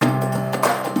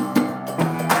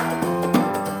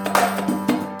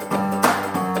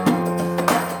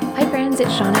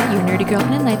it's Shauna, your nerdy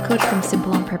girlfriend and life coach from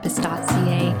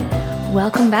simpleonpurpose.ca.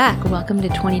 Welcome back. Welcome to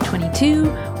 2022.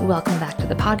 Welcome back to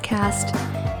the podcast.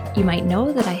 You might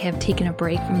know that I have taken a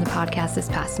break from the podcast this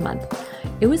past month.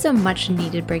 It was a much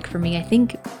needed break for me. I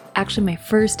think actually my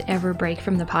first ever break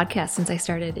from the podcast since I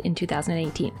started in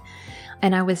 2018.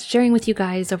 And I was sharing with you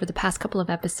guys over the past couple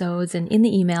of episodes and in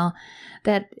the email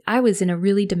that I was in a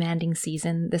really demanding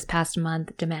season this past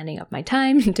month, demanding of my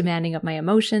time, demanding of my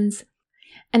emotions.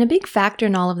 And a big factor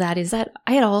in all of that is that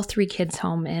I had all three kids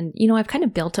home and, I've kind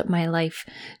of built up my life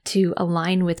to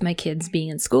align with my kids being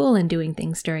in school and doing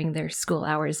things during their school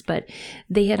hours. But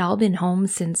they had all been home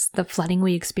since the flooding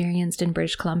we experienced in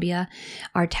British Columbia.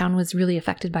 Our town was really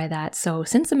affected by that. So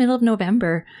since the middle of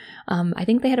November, I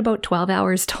think they had about 12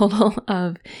 hours total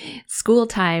of school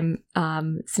time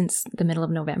since the middle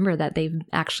of November that they've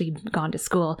actually gone to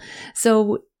school.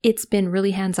 So it's been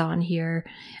really hands-on here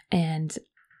and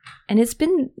it's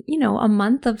been, a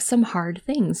month of some hard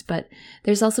things, but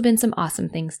there's also been some awesome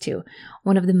things too.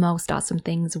 One of the most awesome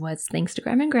things was thanks to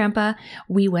Grandma and Grandpa,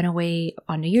 we went away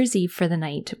on New Year's Eve for the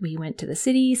night. We went to the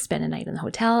city, spent a night in the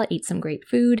hotel, ate some great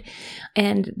food.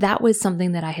 And that was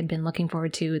something that I had been looking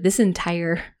forward to this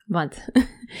entire month,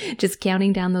 just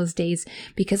counting down those days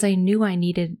because I knew I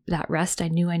needed that rest. I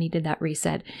knew I needed that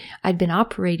reset. I'd been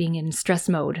operating in stress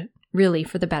mode really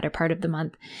for the better part of the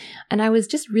month. And I was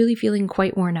just really feeling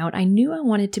quite worn out. I knew I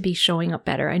wanted to be showing up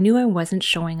better. I knew I wasn't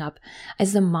showing up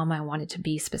as the mom I wanted to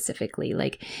be specifically.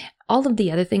 Like all of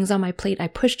the other things on my plate, I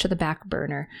pushed to the back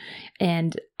burner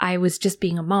and I was just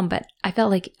being a mom, but I felt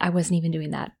like I wasn't even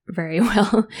doing that very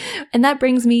well. And that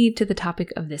brings me to the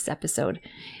topic of this episode.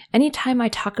 Anytime I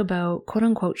talk about quote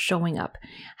unquote showing up,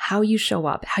 how you show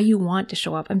up, how you want to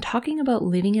show up, I'm talking about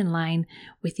living in line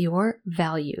with your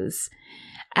values.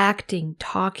 Acting,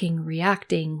 talking,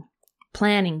 reacting,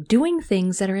 planning, doing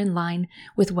things that are in line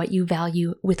with what you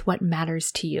value, with what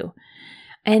matters to you.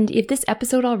 And if this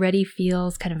episode already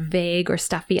feels kind of vague or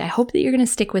stuffy, I hope that you're going to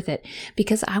stick with it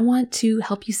because I want to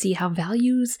help you see how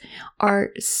values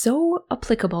are so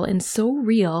applicable and so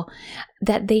real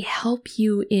that they help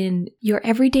you in your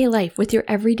everyday life, with your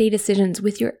everyday decisions,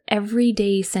 with your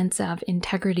everyday sense of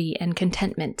integrity and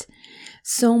contentment.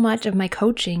 So much of my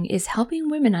coaching is helping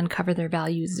women uncover their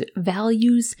values.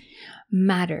 Values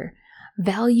matter.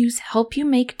 Values help you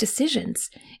make decisions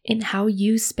in how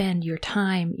you spend your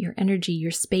time, your energy,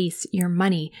 your space, your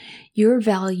money. Your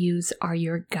values are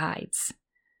your guides.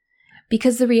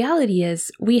 Because the reality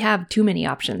is we have too many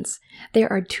options.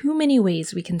 There are too many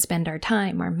ways we can spend our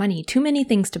time, our money, too many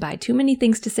things to buy, too many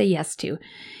things to say yes to.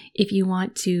 If you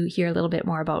want to hear a little bit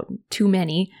more about too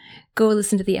many, go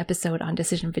listen to the episode on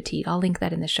decision fatigue. I'll link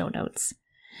that in the show notes.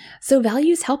 So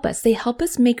values help us. They help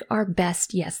us make our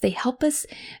best yes. They help us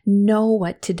know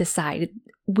what to decide.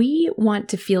 We want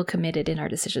to feel committed in our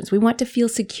decisions. We want to feel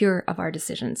secure of our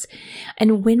decisions.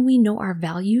 And when we know our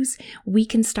values, we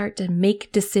can start to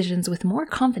make decisions with more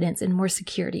confidence and more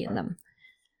security in them.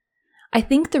 I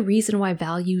think the reason why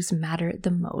values matter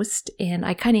the most, and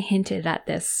I kind of hinted at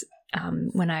this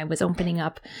when I was opening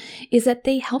up, is that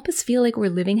they help us feel like we're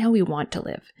living how we want to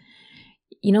live.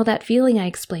 That feeling I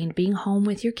explained, being home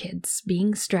with your kids,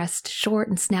 being stressed, short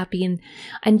and snappy,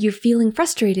 and you're feeling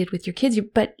frustrated with your kids,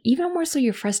 but even more so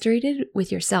you're frustrated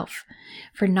with yourself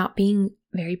for not being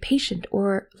very patient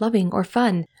or loving or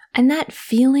fun. And that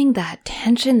feeling, that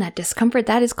tension, that discomfort,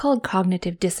 that is called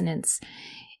cognitive dissonance.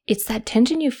 It's that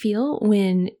tension you feel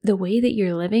when the way that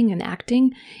you're living and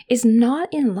acting is not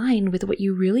in line with what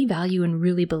you really value and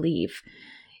really believe.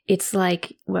 It's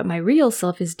like what my real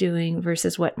self is doing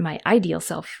versus what my ideal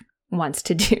self wants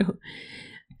to do.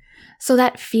 So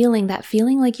that feeling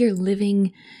like you're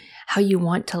living how you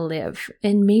want to live.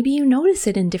 And maybe you notice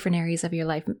it in different areas of your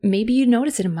life. Maybe you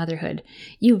notice it in motherhood.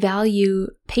 You value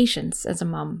patience as a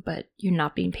mom, but you're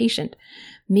not being patient.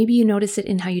 Maybe you notice it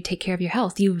in how you take care of your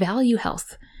health. You value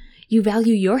health. You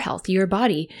value your health, your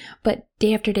body, but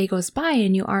day after day goes by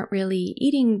and you aren't really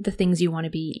eating the things you want to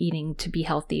be eating to be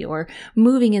healthy or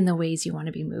moving in the ways you want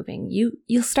to be moving.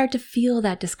 You'll start to feel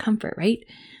that discomfort, right?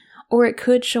 Or it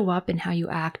could show up in how you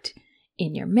act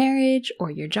in your marriage or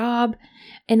your job.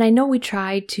 And I know we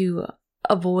try to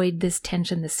avoid this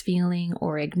tension, this feeling,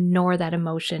 or ignore that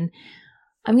emotion.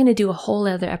 I'm going to do a whole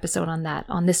other episode on that,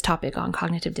 on this topic on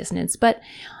cognitive dissonance. But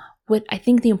what I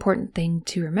think the important thing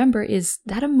to remember is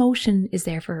that emotion is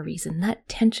there for a reason. That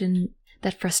tension,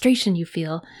 that frustration you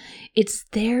feel, it's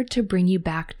there to bring you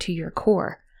back to your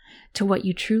core, to what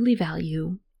you truly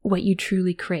value, what you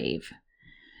truly crave.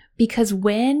 Because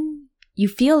when you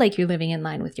feel like you're living in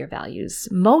line with your values.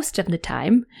 Most of the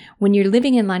time, when you're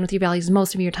living in line with your values,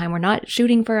 most of your time, we're not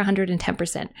shooting for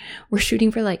 110%. We're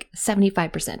shooting for like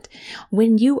 75%.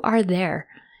 When you are there,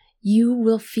 you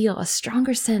will feel a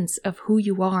stronger sense of who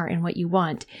you are and what you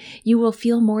want. You will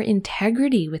feel more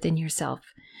integrity within yourself.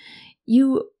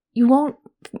 You won't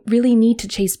really need to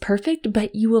chase perfect,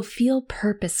 but you will feel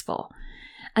purposeful.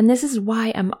 And this is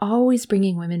why I'm always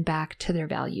bringing women back to their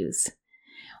values.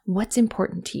 What's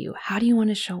important to you? How do you want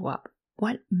to show up?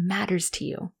 What matters to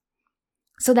you?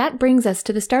 So that brings us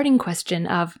to the starting question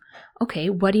of, okay,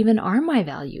 what even are my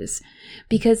values?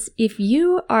 Because if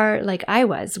you are like I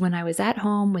was when I was at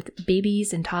home with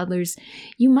babies and toddlers,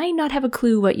 you might not have a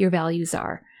clue what your values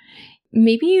are.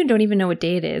 Maybe you don't even know what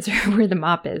day it is or where the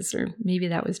mop is, or maybe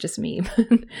that was just me.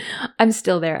 I'm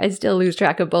still there. I still lose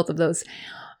track of both of those.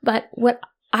 But what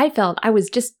I felt, I was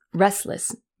just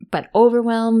restless, but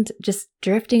overwhelmed, just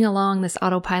drifting along this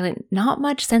autopilot, not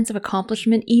much sense of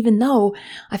accomplishment, even though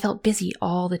I felt busy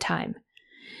all the time.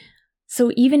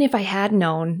 So even if I had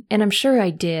known, and I'm sure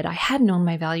I did, I had known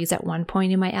my values at one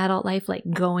point in my adult life, like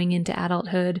going into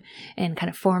adulthood and kind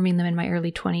of forming them in my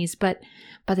early 20s. But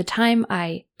by the time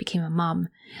I became a mom,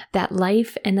 that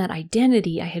life and that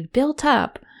identity I had built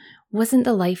up wasn't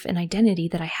the life and identity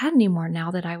that I had anymore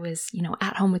now that I was,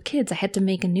 at home with kids. I had to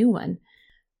make a new one.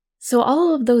 So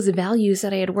all of those values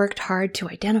that I had worked hard to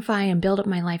identify and build up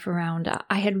my life around,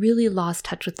 I had really lost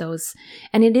touch with those.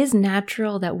 And it is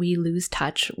natural that we lose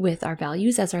touch with our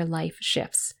values as our life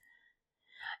shifts.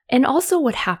 And also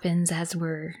what happens as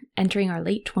we're entering our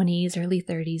late 20s, early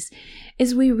 30s,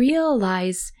 is we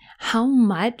realize how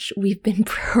much we've been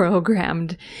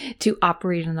programmed to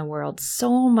operate in the world.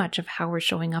 So much of how we're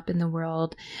showing up in the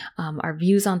world, our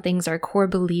views on things, our core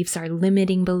beliefs, our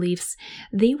limiting beliefs,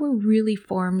 they were really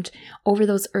formed over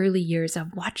those early years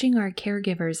of watching our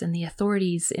caregivers and the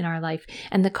authorities in our life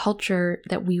and the culture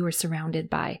that we were surrounded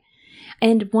by.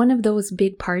 And one of those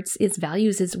big parts is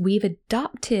values, is we've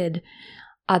adopted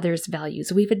others'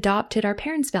 values. We've adopted our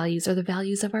parents' values or the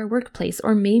values of our workplace,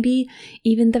 or maybe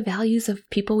even the values of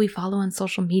people we follow on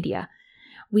social media.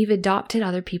 We've adopted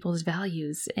other people's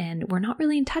values and we're not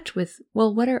really in touch with,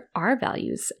 well, what are our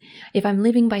values? If I'm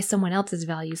living by someone else's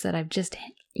values that I've just,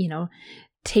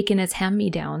 taken as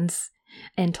hand-me-downs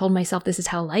and told myself this is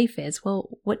how life is, well,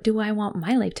 what do I want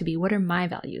my life to be? What are my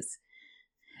values?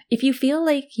 If you feel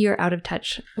like you're out of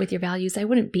touch with your values, I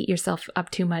wouldn't beat yourself up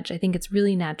too much. I think it's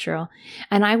really natural.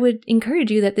 And I would encourage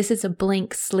you that this is a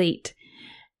blank slate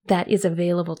that is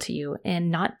available to you and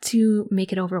not to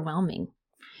make it overwhelming.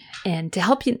 And to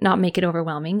help you not make it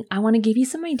overwhelming, I want to give you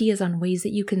some ideas on ways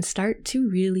that you can start to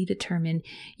really determine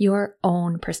your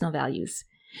own personal values.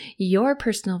 Your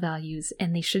personal values,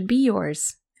 and they should be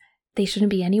yours. They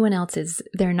shouldn't be anyone else's.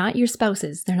 They're not your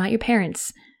spouse's. They're not your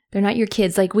parents'. They're not your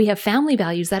kids. Like, we have family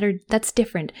values that's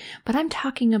different, but I'm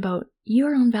talking about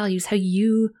your own values, how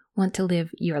you want to live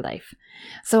your life.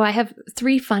 So I have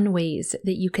 3 fun ways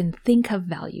that you can think of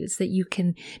values, that you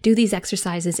can do these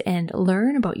exercises and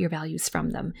learn about your values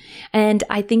from them. And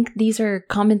I think these are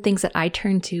common things that I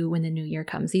turn to when the new year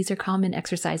comes. These are common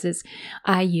exercises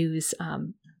I use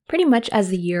pretty much as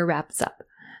the year wraps up.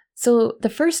 So the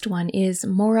first one is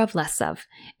more of, less of.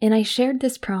 And I shared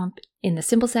this prompt in the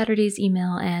Simple Saturdays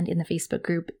email and in the Facebook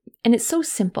group. And it's so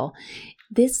simple.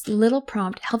 This little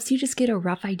prompt helps you just get a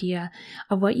rough idea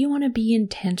of what you want to be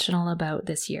intentional about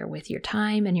this year with your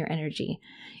time and your energy.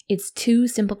 It's 2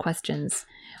 simple questions,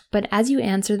 but as you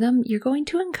answer them, you're going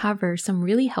to uncover some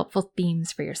really helpful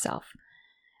themes for yourself.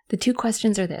 The 2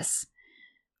 questions are this: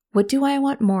 what do I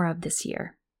want more of this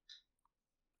year?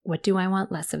 What do I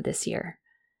want less of this year?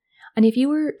 And if you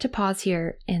were to pause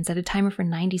here and set a timer for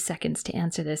 90 seconds to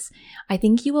answer this, I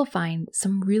think you will find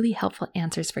some really helpful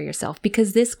answers for yourself,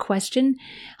 because this question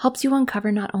helps you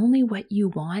uncover not only what you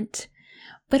want,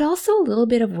 but also a little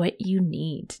bit of what you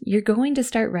need. You're going to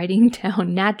start writing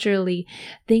down naturally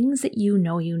things that you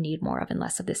know you need more of and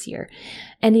less of this year.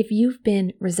 And if you've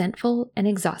been resentful and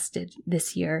exhausted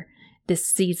this year, this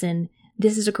season,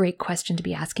 this is a great question to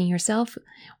be asking yourself.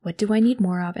 What do I need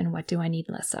more of and what do I need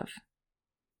less of?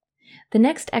 The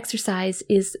next exercise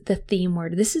is the theme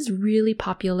word. This is really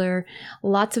popular.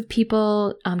 Lots of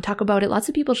people talk about it. Lots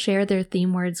of people share their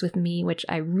theme words with me, which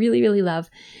I really, really love.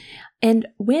 And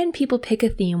when people pick a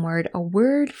theme word, a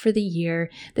word for the year,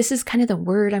 this is kind of the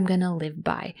word I'm going to live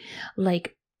by,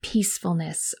 like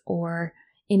peacefulness or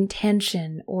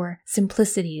intention or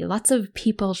simplicity. Lots of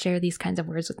people share these kinds of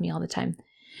words with me all the time.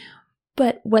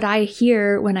 But what I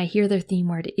hear when I hear their theme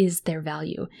word is their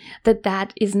value,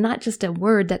 that is not just a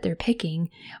word that they're picking,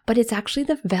 but it's actually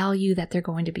the value that they're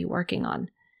going to be working on.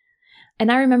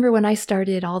 And I remember when I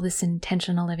started all this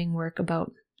intentional living work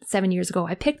about 7 years ago,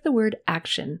 I picked the word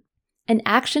action. And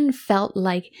action felt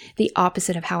like the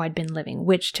opposite of how I'd been living,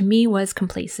 which to me was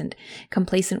complacent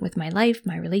with my life,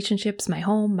 my relationships, my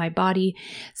home, my body.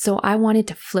 So I wanted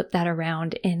to flip that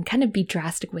around and kind of be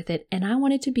drastic with it. And I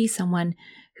wanted to be someone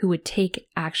who would take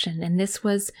action. And this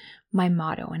was my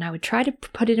motto. And I would try to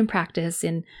put it in practice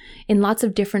in lots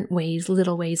of different ways,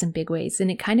 little ways and big ways. And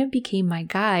it kind of became my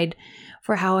guide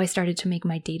for how I started to make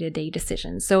my day-to-day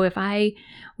decisions. So if I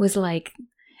was like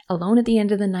alone at the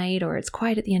end of the night, or it's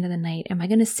quiet at the end of the night, am I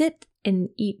going to sit and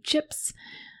eat chips,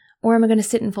 or am I going to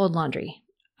sit and fold laundry?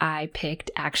 I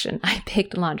picked action. I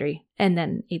picked laundry and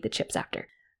then ate the chips after.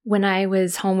 When I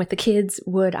was home with the kids,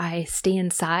 would I stay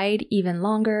inside even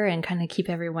longer and kind of keep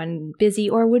everyone busy,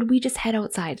 or would we just head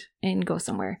outside and go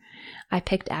somewhere? I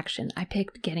picked action. I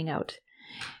picked getting out.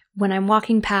 When I'm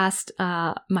walking past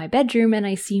my bedroom and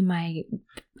I see my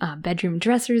bedroom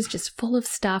dressers just full of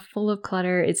stuff, full of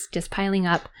clutter, it's just piling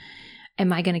up.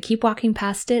 Am I going to keep walking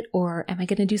past it, or am I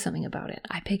going to do something about it?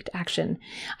 I picked action.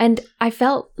 And I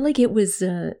felt like it was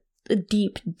a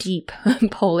deep, deep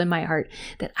pull in my heart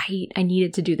that I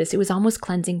needed to do this. It was almost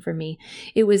cleansing for me.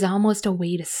 It was almost a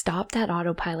way to stop that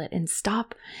autopilot and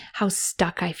stop how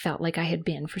stuck I felt like I had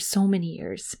been for so many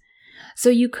years. So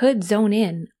you could zone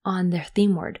in on their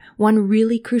theme word, one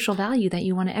really crucial value that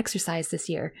you want to exercise this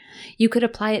year. You could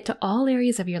apply it to all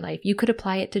areas of your life. You could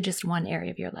apply it to just one area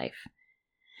of your life.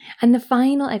 And the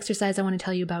final exercise I want to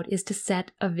tell you about is to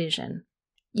set a vision.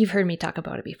 You've heard me talk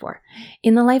about it before.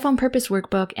 In the Life on Purpose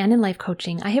workbook and in life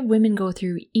coaching, I have women go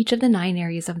through each of the 9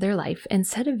 areas of their life and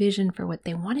set a vision for what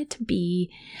they want it to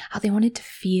be, how they want it to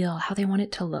feel, how they want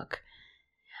it to look.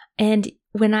 And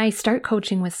when I start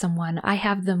coaching with someone, I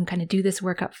have them kind of do this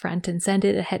work up front and send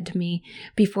it ahead to me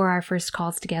before our first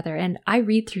calls together. And I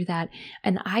read through that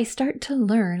and I start to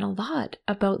learn a lot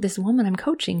about this woman I'm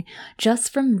coaching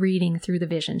just from reading through the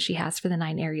vision she has for the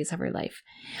 9 areas of her life.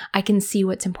 I can see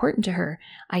what's important to her.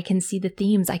 I can see the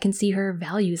themes. I can see her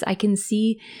values. I can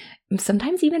see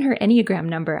sometimes even her Enneagram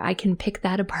number. I can pick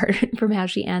that apart from how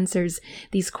she answers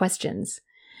these questions.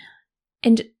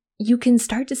 And you can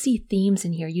start to see themes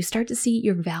in here. You start to see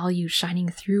your values shining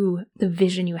through the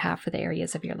vision you have for the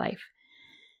areas of your life.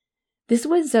 This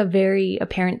was a very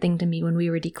apparent thing to me when we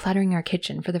were decluttering our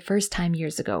kitchen for the first time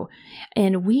years ago.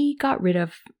 And we got rid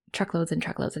of truckloads and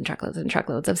truckloads and truckloads and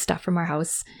truckloads of stuff from our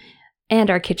house.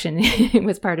 And our kitchen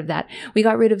was part of that. We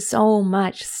got rid of so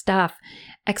much stuff,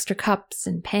 extra cups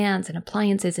and pans and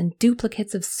appliances and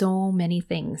duplicates of so many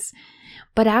things.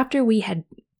 But after we had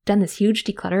done this huge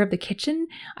declutter of the kitchen,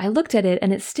 I looked at it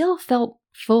and it still felt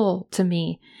full to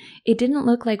me. It didn't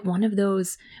look like one of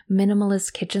those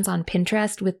minimalist kitchens on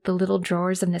Pinterest with the little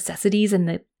drawers of necessities and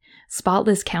the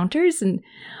spotless counters. And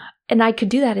I could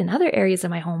do that in other areas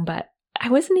of my home, but I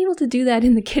wasn't able to do that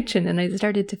in the kitchen. And I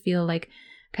started to feel like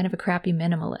kind of a crappy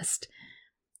minimalist.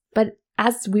 But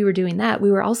as we were doing that,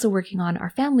 we were also working on our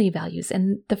family values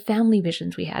and the family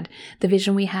visions we had, the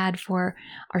vision we had for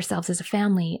ourselves as a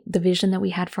family, the vision that we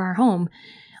had for our home.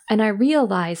 And I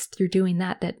realized through doing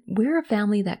that we're a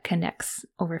family that connects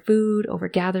over food, over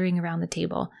gathering around the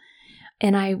table.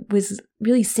 And I was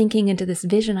really sinking into this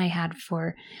vision I had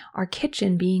for our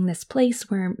kitchen being this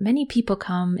place where many people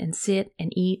come and sit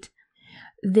and eat.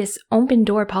 This open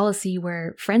door policy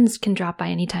where friends can drop by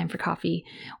anytime for coffee,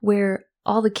 where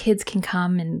all the kids can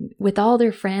come and with all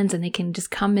their friends and they can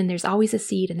just come and there's always a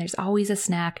seat and there's always a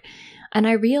snack. And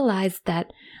I realized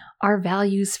that our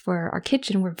values for our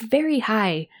kitchen were very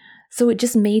high. So it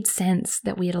just made sense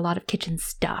that we had a lot of kitchen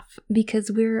stuff because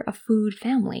we're a food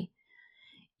family.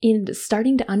 In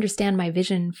starting to understand my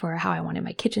vision for how I wanted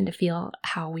my kitchen to feel,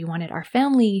 how we wanted our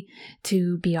family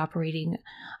to be operating,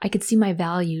 I could see my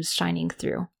values shining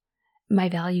through. My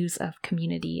values of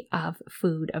community, of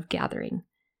food, of gathering.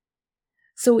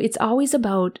 So it's always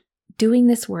about doing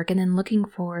this work and then looking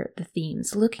for the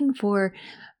themes, looking for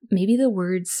maybe the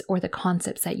words or the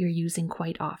concepts that you're using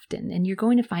quite often, and you're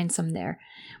going to find some there.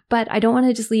 But I don't want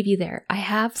to just leave you there. I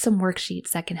have some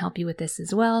worksheets that can help you with this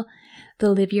as well. The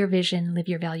Live Your Vision, Live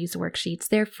Your Values worksheets.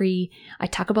 They're free. I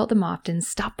talk about them often.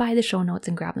 Stop by the show notes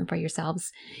and grab them for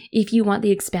yourselves. If you want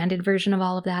the expanded version of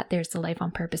all of that, there's the Life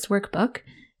on Purpose workbook.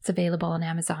 It's available on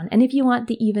Amazon. And if you want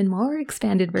the even more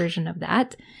expanded version of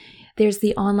that, there's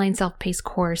the online self-paced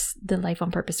course, the Life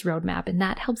on Purpose Roadmap, and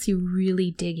that helps you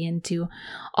really dig into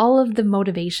all of the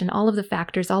motivation, all of the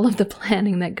factors, all of the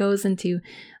planning that goes into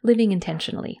living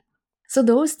intentionally. So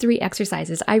those 3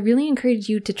 exercises, I really encourage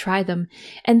you to try them.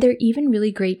 And they're even really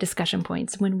great discussion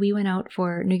points. When we went out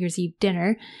for New Year's Eve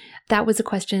dinner, that was a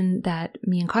question that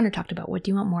me and Connor talked about. What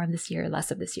do you want more of this year or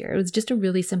less of this year? It was just a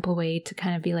really simple way to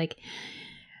kind of be like,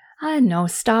 I don't know,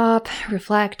 stop,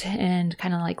 reflect, and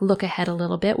kind of like look ahead a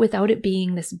little bit without it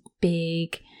being this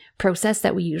big process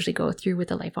that we usually go through with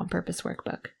the Life on Purpose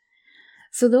workbook.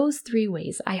 So those 3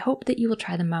 ways, I hope that you will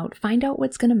try them out. Find out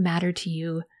what's going to matter to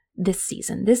you this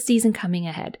season coming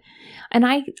ahead. And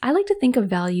I like to think of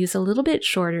values a little bit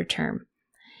shorter term.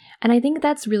 And I think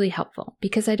that's really helpful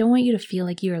because I don't want you to feel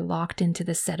like you are locked into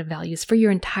this set of values for your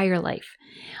entire life.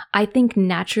 I think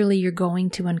naturally you're going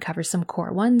to uncover some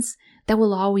core ones that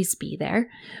will always be there,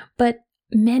 but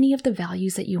many of the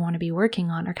values that you want to be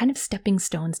working on are kind of stepping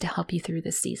stones to help you through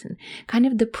this season, kind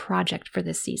of the project for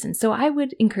this season. So I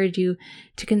would encourage you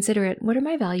to consider it, what are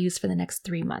my values for the next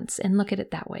 3 months, and look at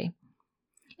it that way.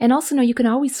 And also know you can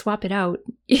always swap it out.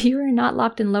 You're not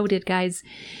locked and loaded, guys.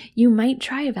 You might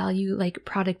try a value like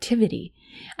productivity.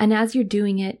 And as you're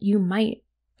doing it, you might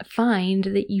find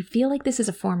that you feel like this is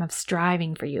a form of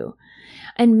striving for you.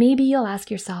 And maybe you'll ask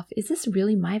yourself, is this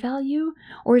really my value?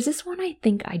 Or is this one I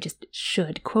think I just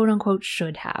should, quote unquote,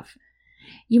 should have?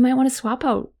 You might want to swap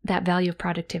out that value of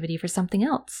productivity for something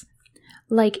else,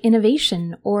 like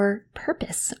innovation or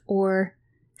purpose or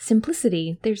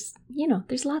simplicity. There's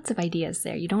lots of ideas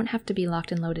there. You don't have to be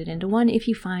locked and loaded into one if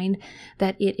you find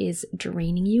that it is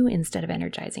draining you instead of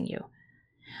energizing you.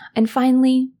 And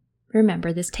finally,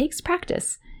 remember, this takes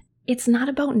practice. It's not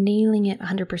about nailing it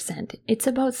 100%. It's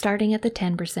about starting at the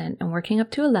 10% and working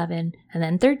up to 11 and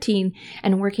then 13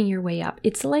 and working your way up.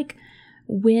 It's like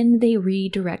when they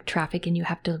redirect traffic and you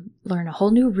have to learn a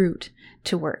whole new route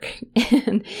to work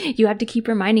and you have to keep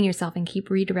reminding yourself and keep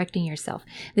redirecting yourself.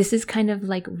 This is kind of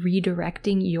like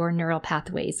redirecting your neural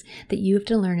pathways, that you have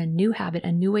to learn a new habit,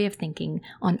 a new way of thinking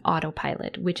on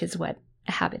autopilot, which is what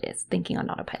a habit is, thinking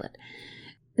on autopilot.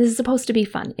 This is supposed to be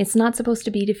fun. It's not supposed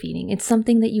to be defeating. It's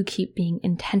something that you keep being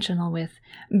intentional with,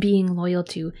 being loyal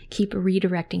to, keep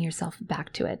redirecting yourself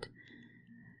back to it.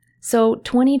 So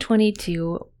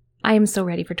 2022, I am so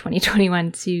ready for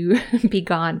 2021 to be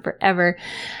gone forever.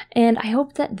 And I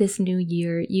hope that this new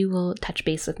year you will touch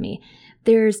base with me.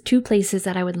 There's 2 places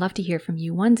that I would love to hear from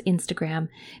you. One's Instagram.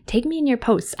 Take me in your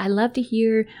posts. I love to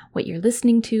hear what you're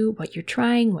listening to, what you're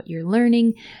trying, what you're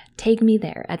learning. Tag me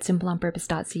there at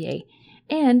simpleonpurpose.ca.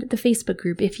 And the Facebook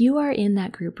group. If you are in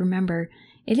that group, remember,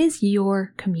 it is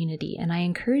your community and I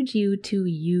encourage you to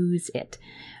use it.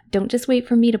 Don't just wait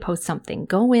for me to post something.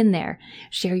 Go in there,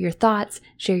 share your thoughts,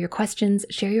 share your questions,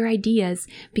 share your ideas,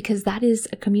 because that is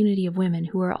a community of women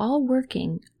who are all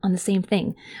working on the same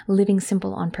thing, living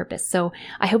simple on purpose. So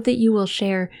I hope that you will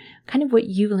share kind of what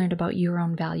you learned about your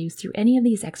own values through any of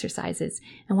these exercises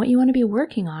and what you want to be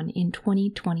working on in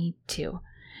 2022.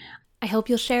 I hope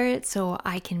you'll share it so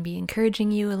I can be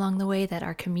encouraging you along the way, that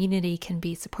our community can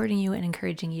be supporting you and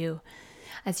encouraging you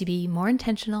as you be more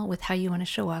intentional with how you want to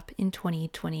show up in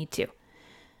 2022.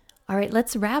 All right,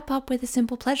 let's wrap up with a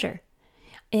simple pleasure.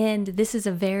 And this is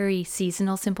a very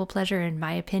seasonal simple pleasure, in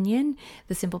my opinion.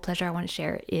 The simple pleasure I want to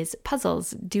share is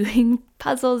puzzles. Doing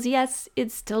puzzles, yes,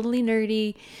 it's totally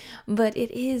nerdy, but it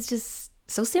is just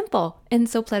so simple and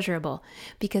so pleasurable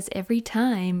because every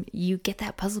time you get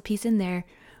that puzzle piece in there,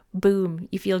 boom,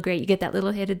 you feel great. You get that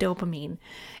little hit of dopamine.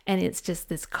 And it's just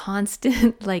this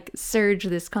constant surge,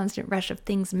 this constant rush of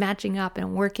things matching up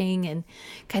and working and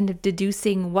kind of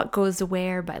deducing what goes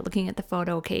where by looking at the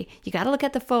photo. Okay, you got to look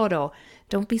at the photo.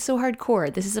 Don't be so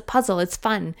hardcore. This is a puzzle. It's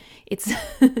fun.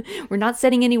 We're not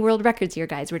setting any world records here,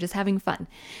 guys. We're just having fun.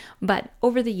 But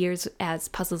over the years, as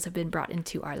puzzles have been brought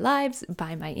into our lives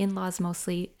by my in-laws,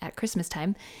 mostly at Christmas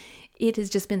time, it has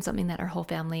just been something that our whole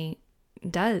family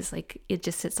does. It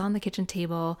just sits on the kitchen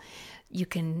table. You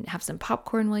can have some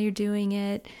popcorn while you're doing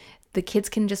it. The kids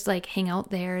can just hang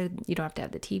out there. You don't have to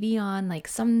have the TV on.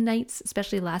 Some nights,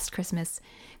 especially last Christmas,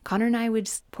 Connor and I would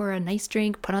just pour a nice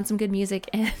drink, put on some good music,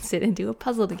 and sit and do a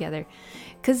puzzle together.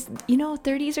 Because,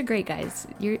 30s are great, guys.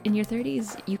 You're in your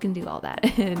 30s, you can do all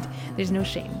that. And there's no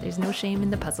shame. There's no shame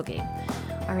in the puzzle game.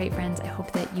 All right, friends, I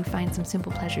hope that you find some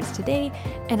simple pleasures today.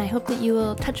 And I hope that you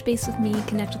will touch base with me,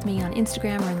 connect with me on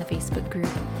Instagram or in the Facebook group.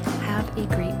 Have a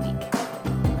great week.